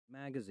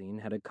magazine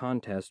had a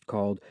contest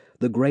called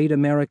the Great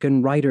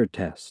American Writer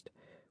Test,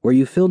 where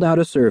you filled out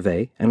a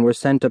survey and were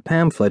sent a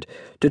pamphlet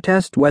to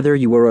test whether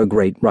you were a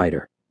great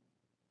writer.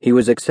 He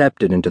was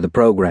accepted into the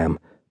program,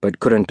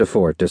 but couldn't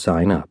afford to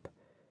sign up.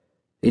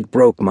 It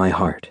broke my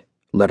heart,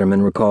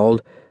 Letterman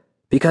recalled,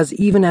 because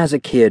even as a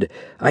kid,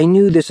 I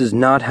knew this is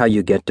not how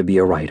you get to be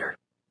a writer.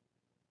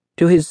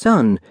 To his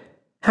son,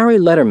 Harry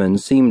Letterman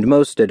seemed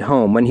most at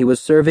home when he was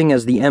serving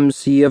as the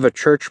MC of a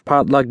church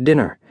potluck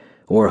dinner,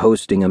 or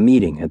hosting a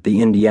meeting at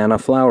the Indiana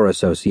Flower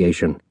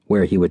Association,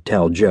 where he would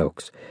tell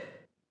jokes.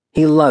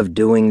 He loved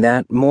doing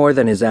that more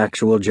than his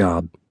actual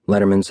job,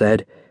 Letterman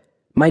said.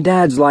 My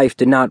dad's life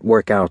did not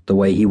work out the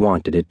way he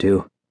wanted it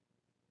to.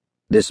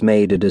 This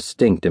made a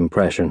distinct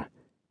impression.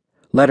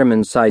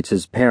 Letterman cites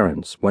his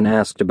parents when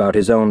asked about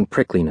his own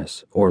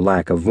prickliness or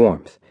lack of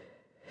warmth.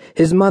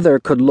 His mother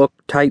could look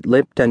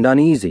tight-lipped and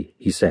uneasy,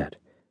 he said,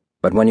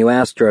 but when you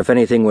asked her if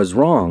anything was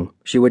wrong,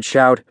 she would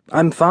shout,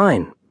 "I'm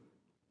fine."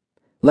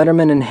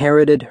 Letterman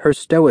inherited her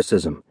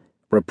stoicism,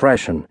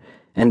 repression,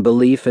 and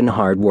belief in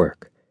hard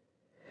work.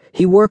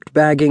 He worked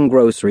bagging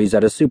groceries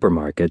at a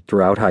supermarket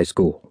throughout high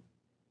school.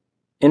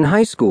 In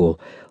high school,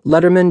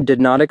 Letterman did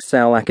not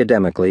excel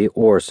academically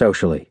or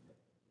socially.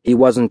 He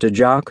wasn't a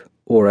jock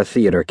or a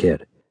theater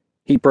kid.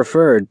 He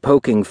preferred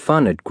poking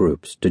fun at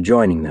groups to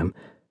joining them,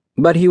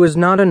 but he was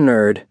not a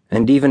nerd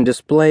and even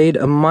displayed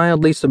a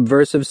mildly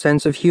subversive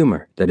sense of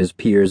humor that his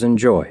peers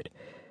enjoyed.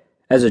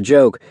 As a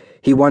joke,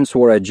 he once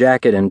wore a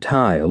jacket and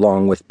tie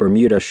along with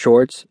Bermuda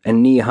shorts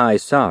and knee-high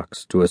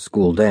socks to a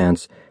school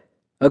dance.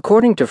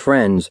 According to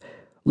friends,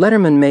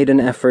 Letterman made an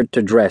effort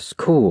to dress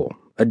cool,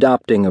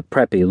 adopting a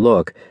preppy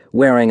look,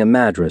 wearing a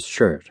Madras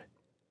shirt.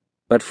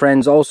 But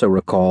friends also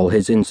recall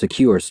his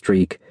insecure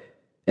streak.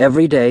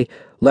 Every day,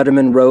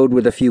 Letterman rode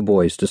with a few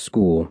boys to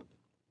school.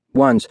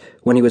 Once,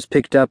 when he was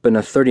picked up in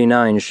a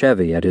 '39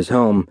 Chevy at his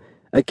home,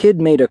 a kid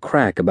made a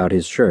crack about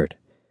his shirt.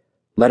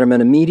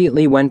 Letterman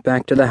immediately went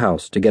back to the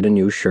house to get a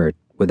new shirt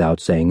without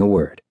saying a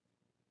word.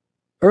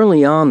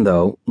 Early on,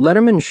 though,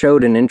 Letterman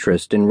showed an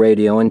interest in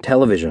radio and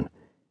television.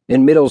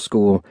 In middle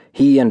school,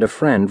 he and a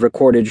friend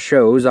recorded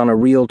shows on a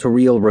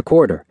reel-to-reel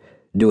recorder,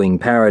 doing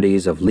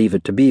parodies of Leave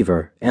It to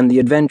Beaver and The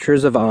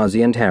Adventures of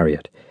Ozzie and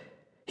Harriet.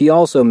 He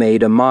also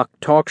made a mock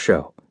talk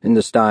show in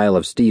the style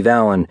of Steve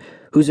Allen,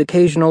 whose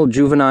occasional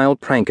juvenile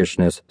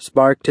prankishness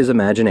sparked his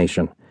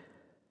imagination.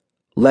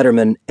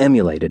 Letterman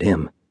emulated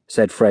him,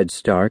 said Fred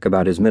Stark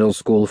about his middle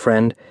school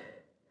friend.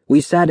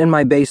 We sat in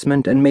my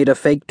basement and made a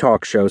fake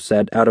talk show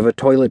set out of a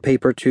toilet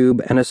paper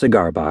tube and a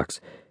cigar box.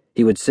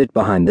 He would sit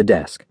behind the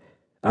desk.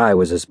 I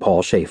was his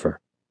Paul Schaefer.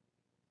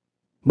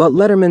 But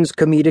Letterman's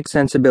comedic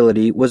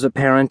sensibility was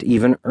apparent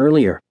even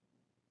earlier.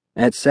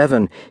 At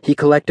 7, he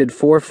collected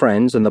 4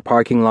 friends in the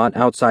parking lot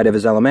outside of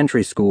his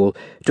elementary school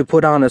to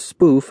put on a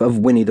spoof of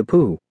Winnie the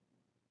Pooh.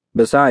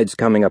 Besides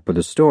coming up with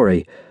a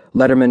story,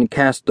 Letterman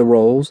cast the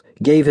roles,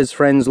 gave his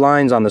friends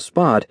lines on the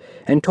spot,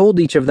 and told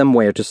each of them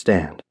where to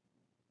stand.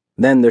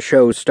 Then the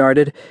show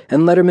started,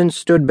 and Letterman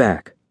stood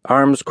back,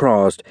 arms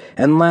crossed,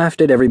 and laughed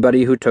at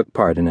everybody who took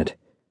part in it.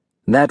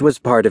 That was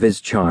part of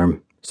his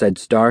charm, said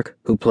Stark,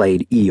 who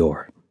played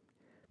Eeyore.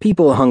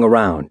 People hung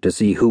around to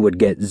see who would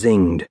get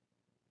zinged.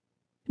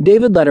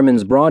 David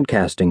Letterman's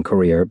broadcasting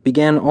career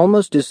began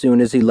almost as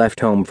soon as he left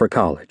home for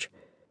college.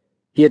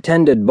 He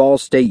attended Ball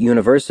State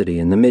University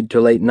in the mid to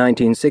late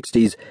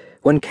 1960s,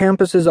 when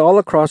campuses all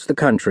across the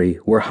country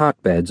were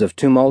hotbeds of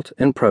tumult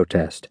and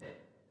protest.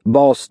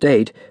 Ball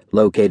State,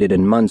 located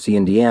in Muncie,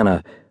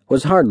 Indiana,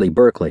 was hardly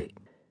Berkeley,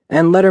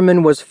 and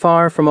Letterman was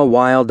far from a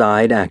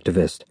wild-eyed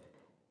activist.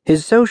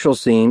 His social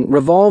scene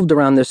revolved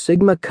around the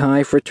Sigma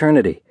Chi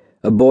fraternity,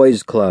 a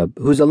boys' club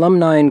whose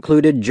alumni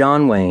included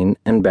John Wayne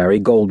and Barry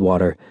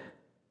Goldwater.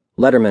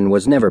 Letterman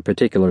was never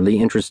particularly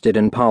interested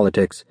in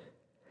politics.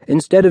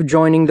 Instead of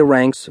joining the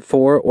ranks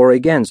for or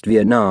against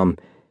Vietnam,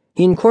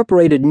 he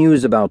incorporated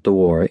news about the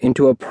war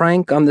into a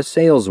prank on the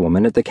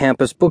saleswoman at the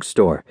campus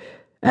bookstore,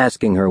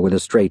 asking her with a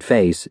straight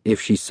face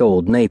if she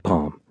sold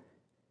napalm.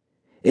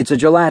 It's a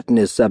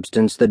gelatinous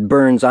substance that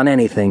burns on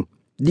anything.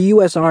 The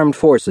U.S. Armed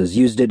Forces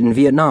used it in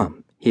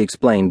Vietnam, he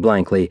explained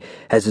blankly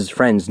as his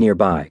friends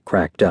nearby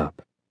cracked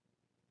up.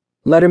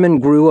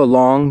 Letterman grew a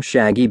long,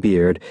 shaggy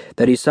beard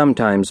that he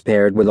sometimes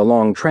paired with a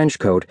long trench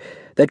coat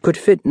that could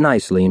fit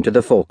nicely into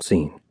the folk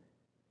scene.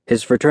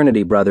 His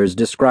fraternity brothers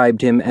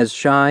described him as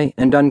shy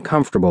and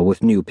uncomfortable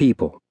with new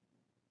people.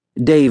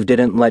 Dave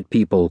didn't let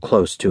people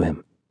close to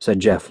him, said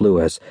Jeff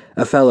Lewis,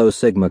 a fellow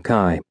Sigma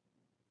Chi.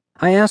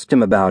 I asked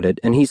him about it,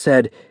 and he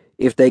said,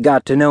 if they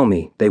got to know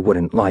me, they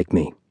wouldn't like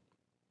me.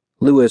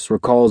 Lewis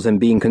recalls him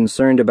being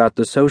concerned about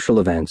the social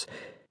events.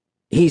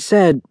 He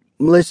said,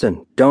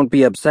 listen, don't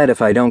be upset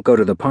if I don't go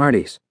to the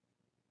parties.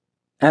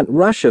 At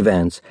Rush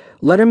events,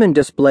 Letterman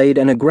displayed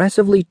an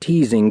aggressively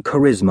teasing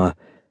charisma,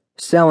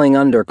 selling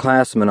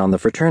underclassmen on the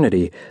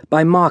fraternity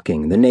by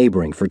mocking the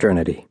neighboring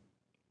fraternity.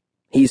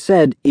 He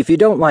said, if you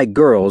don't like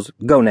girls,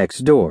 go next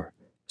door,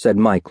 said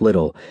Mike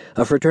Little,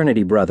 a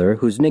fraternity brother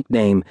whose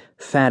nickname,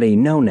 Fatty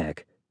No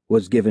Neck,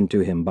 was given to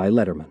him by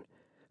Letterman,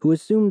 who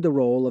assumed the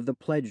role of the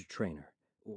pledge trainer.